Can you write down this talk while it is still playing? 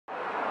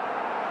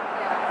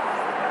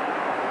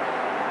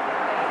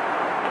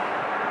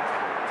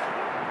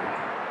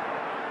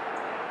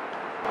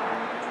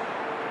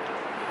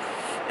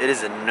It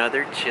is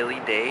another chilly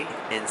day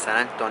in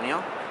San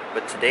Antonio,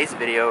 but today's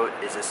video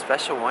is a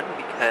special one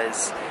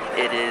because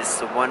it is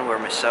the one where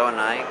Michelle and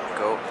I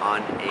go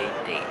on a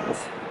date.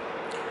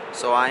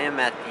 So I am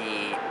at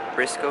the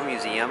Briscoe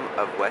Museum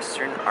of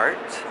Western Art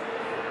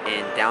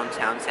in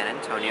downtown San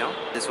Antonio.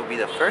 This will be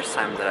the first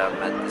time that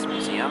I'm at this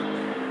museum,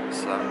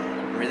 so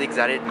I'm really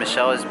excited.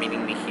 Michelle is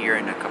meeting me here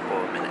in a couple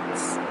of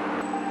minutes.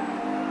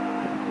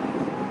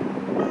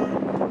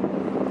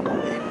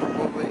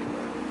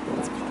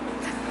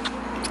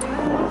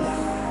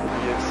 Are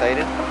you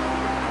excited?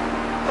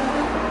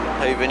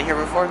 Have you been here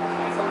before?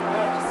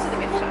 Just to the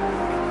gift shop.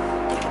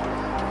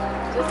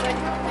 Just like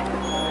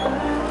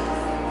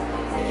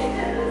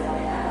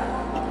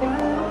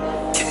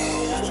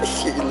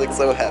You look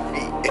so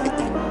happy.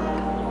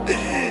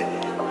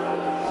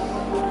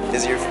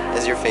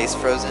 Is your face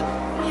frozen?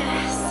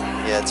 yes.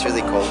 Yeah, it's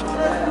really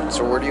cold.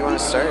 So where do you want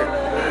to start?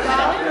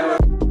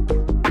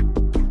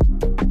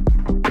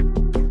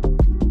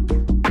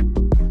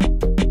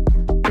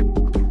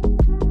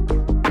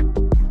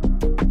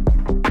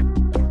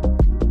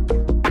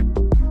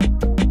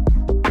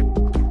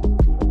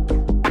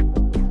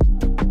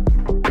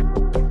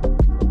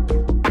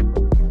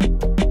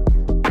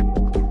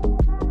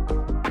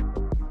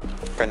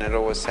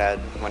 Canelo was sad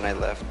when I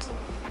left.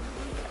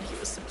 He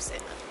was so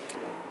sad.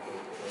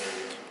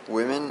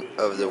 Women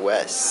of the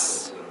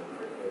West.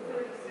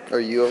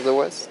 Are you of the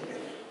West?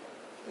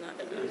 Not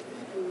enough.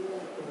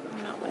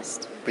 I'm not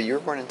West. But you were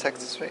born in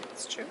Texas, right?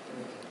 It's true.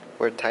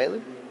 Where,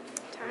 Tyler?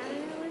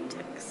 Tyler,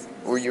 Texas.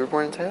 Were you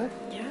born in Tyler?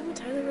 Yeah, I'm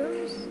Tyler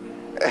Rose.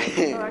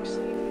 Oh,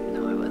 actually,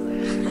 no, I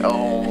wasn't.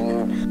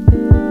 Oh.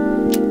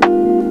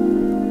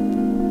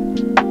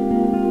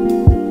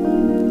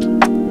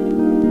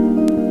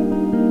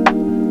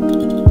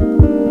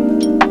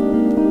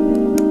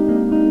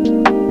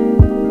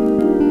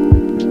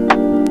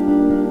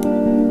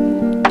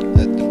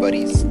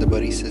 The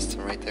buddy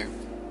system right there.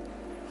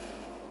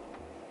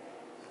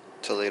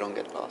 So they don't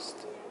get lost.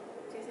 Do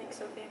you think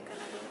Sophie and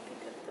Canelo would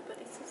pick up the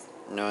buddy system?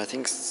 No, I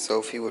think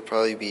Sophie would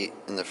probably be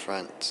in the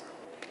front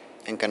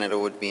and Canelo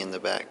would be in the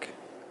back,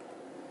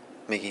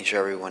 making sure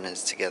everyone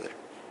is together.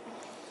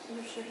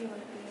 You're sure he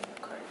wouldn't be in the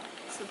car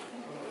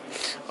sleeping?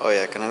 Oh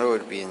yeah, Canelo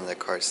would be in the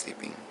car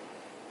sleeping.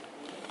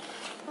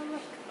 Oh,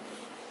 look.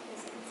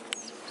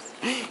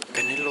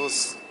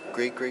 Canelo's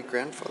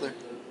great-great-grandfather.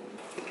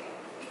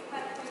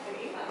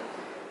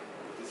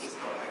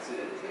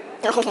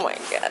 Oh my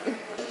god.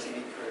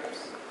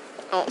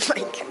 Oh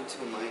my god.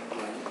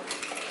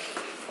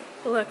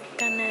 Look,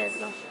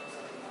 Canelo.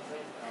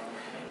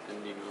 And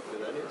do you know who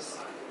that is?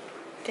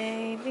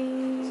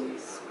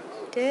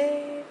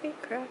 Davy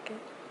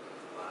Crockett.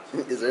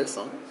 Is there a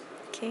song?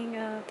 King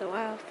of the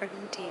Wild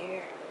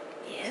Frontier.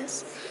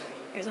 Yes.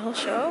 There's a whole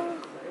show,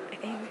 I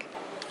think.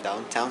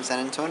 Downtown San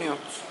Antonio.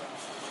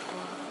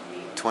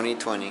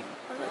 2020.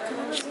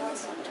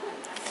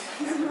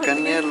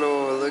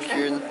 Canelo, look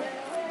here.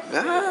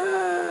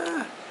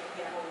 Ah!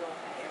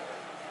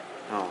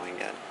 Oh my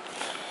god.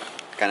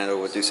 Canelo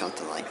would do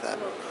something like that.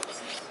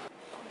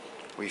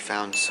 We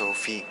found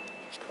Sophie.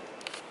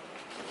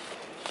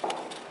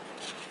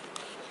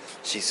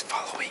 She's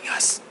following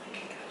us.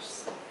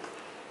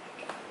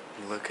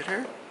 Look at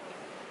her.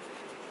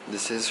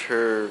 This is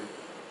her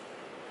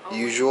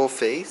usual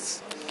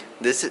face.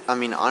 This is, I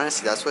mean,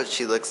 honestly, that's what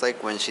she looks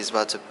like when she's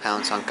about to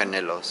pounce on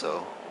Canelo,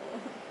 so.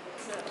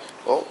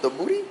 Oh, the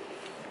booty?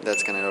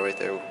 That's Canelo right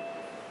there.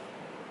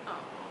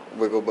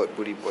 Wiggle butt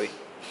booty boy.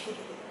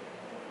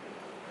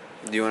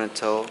 Do you want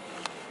to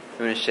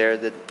share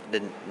the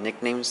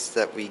nicknames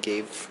that we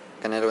gave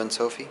Canelo and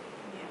Sophie?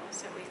 Yeah,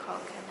 so we call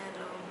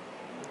Canelo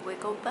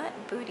Wiggle Butt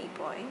Booty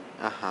Boy.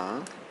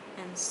 Uh-huh.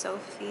 And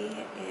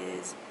Sophie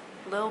is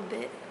Lil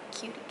Bit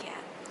Cutie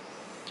Cat.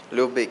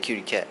 Little bit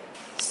cutie cat.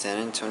 San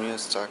Antonio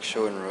Stock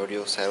Show and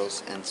Rodeo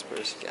Saddles and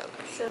Spurs Gala.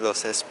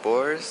 Los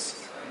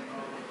Espors.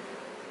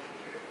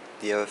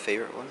 Do you have a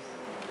favorite one?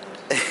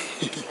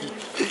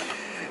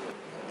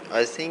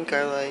 I think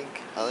I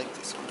like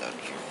this one down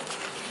here.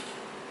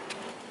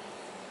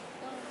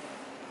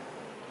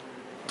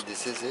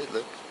 This is it,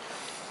 look.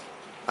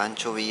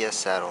 Pancho Villa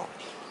saddle.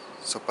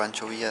 So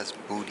Pancho Villa's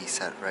booty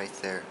sat right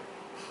there.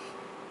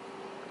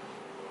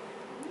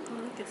 Oh,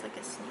 look, it's like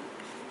a snake.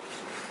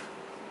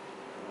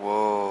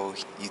 Whoa,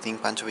 you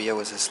think Pancho Villa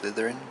was a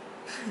Slytherin?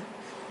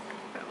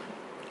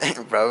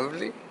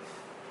 Probably.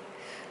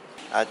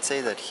 I'd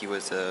say that he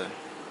was a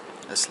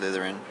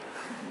Slytherin.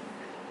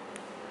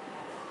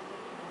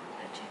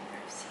 A chamber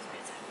of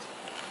secrets.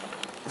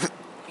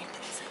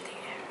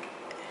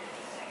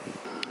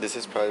 This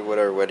is probably what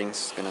our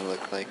wedding's gonna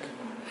look like.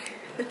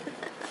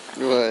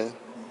 What?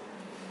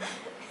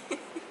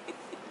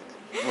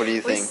 What do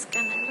you think? Where's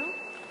Canelo?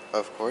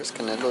 Of course,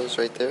 Canelo's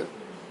right there.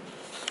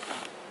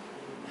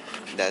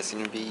 That's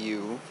gonna be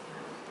you.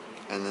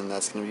 And then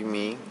that's gonna be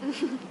me.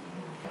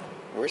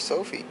 Where's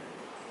Sophie?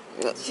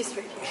 She's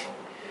right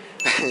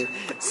here.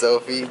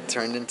 Sophie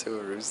turned into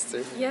a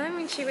rooster. Yeah, I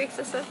mean, she wakes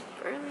us up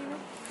early, no?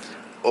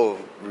 Oh,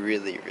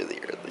 really, really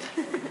early.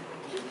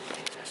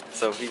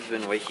 Sophie's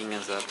been waking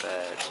us up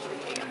at...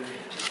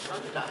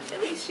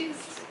 At least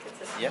she's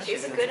consistent. Yeah,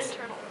 She's a good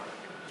internal.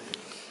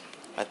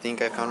 I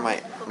think I found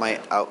my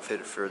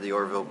outfit for the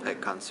Orville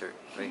Peck concert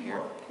right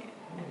here.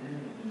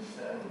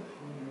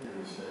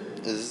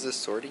 Is this a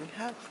sorting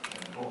hat?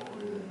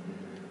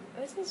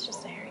 This is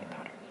just a Harry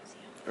Potter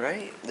museum.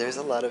 Right? There's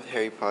a lot of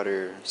Harry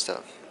Potter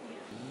stuff.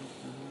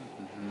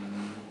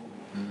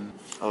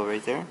 Oh,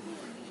 right there?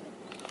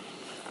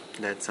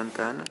 That's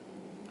Santa Ana.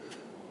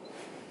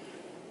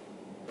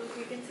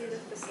 You can see the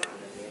facade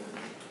of it.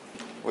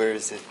 Where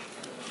is it?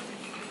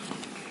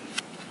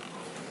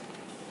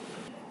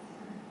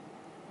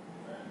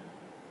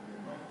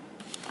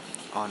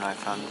 Oh no, I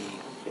found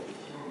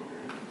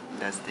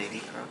that's Davy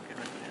Crockett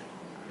right there.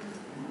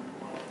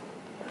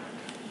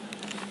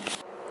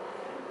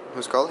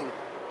 Who's calling?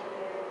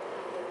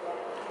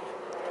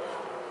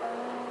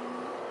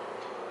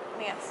 Let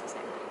me ask his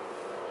name.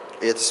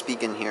 You have to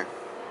speak in here.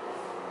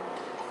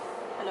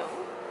 Hello?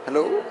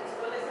 Hello?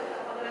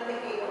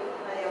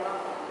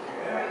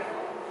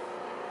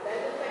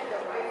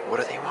 What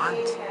do they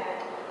want?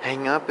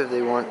 Hang up if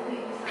they want,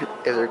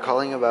 if they're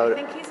calling about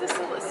I think he's a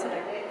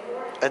solicitor.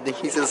 I think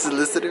he's a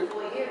solicitor.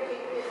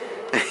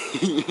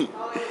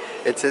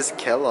 It says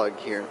Kellogg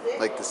here,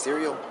 like the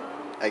cereal.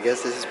 I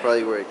guess this is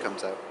probably where it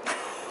comes out.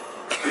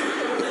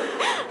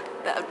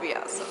 That would be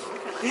awesome.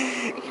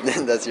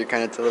 That's your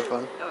kind of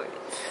telephone? Oh,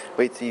 yes.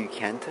 Wait, so you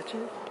can touch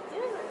it?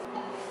 Yeah.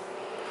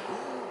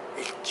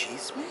 El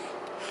chisme?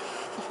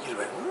 ¿Y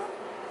luego?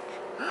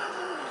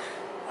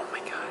 Oh my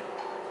god.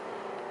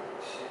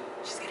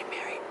 She's getting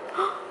married.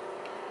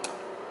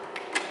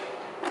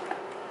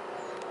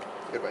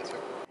 Goodbye, sir.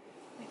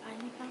 We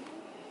finally found him.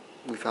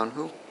 We found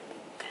who?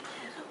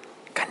 Canelo.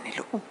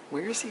 Canelo.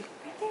 Where is he?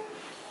 Right there.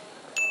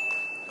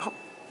 Oh,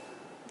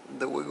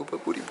 the wiggle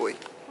booty boy.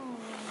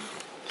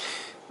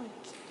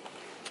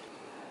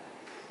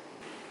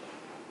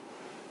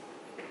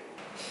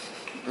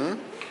 Hmm?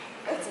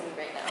 That's me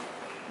right now.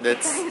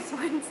 That's Guys,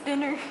 when's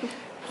dinner?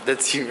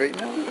 that's you right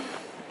now.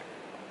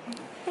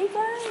 Hey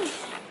guys,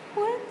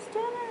 when's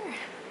dinner?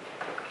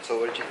 So,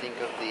 what did you think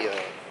of the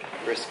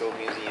Briscoe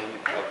Museum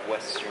of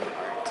Western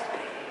Art?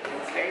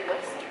 It's very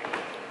western.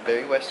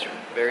 Very Western,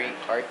 very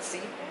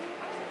artsy.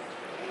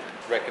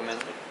 Recommend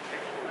it.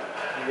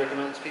 You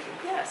recommend this people?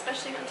 Yeah,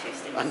 especially on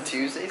Tuesdays. On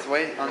Tuesdays?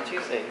 Why on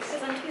Tuesdays?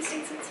 Because on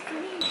Tuesdays it's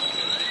free.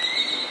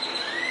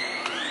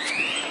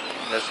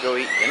 Let's go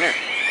eat dinner.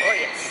 Oh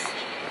yes.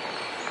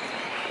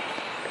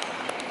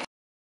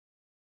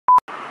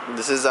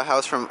 This is the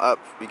house from Up.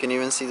 You can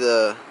even see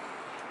the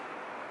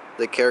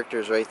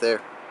characters right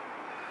there.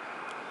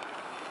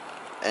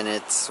 And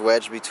it's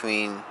wedged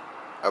between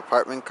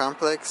apartment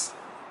complex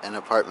and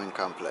apartment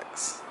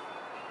complex.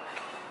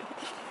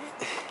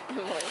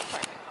 More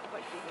apartment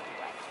complexes in the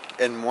back.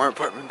 And more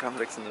apartment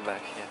complex in the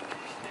back, yeah.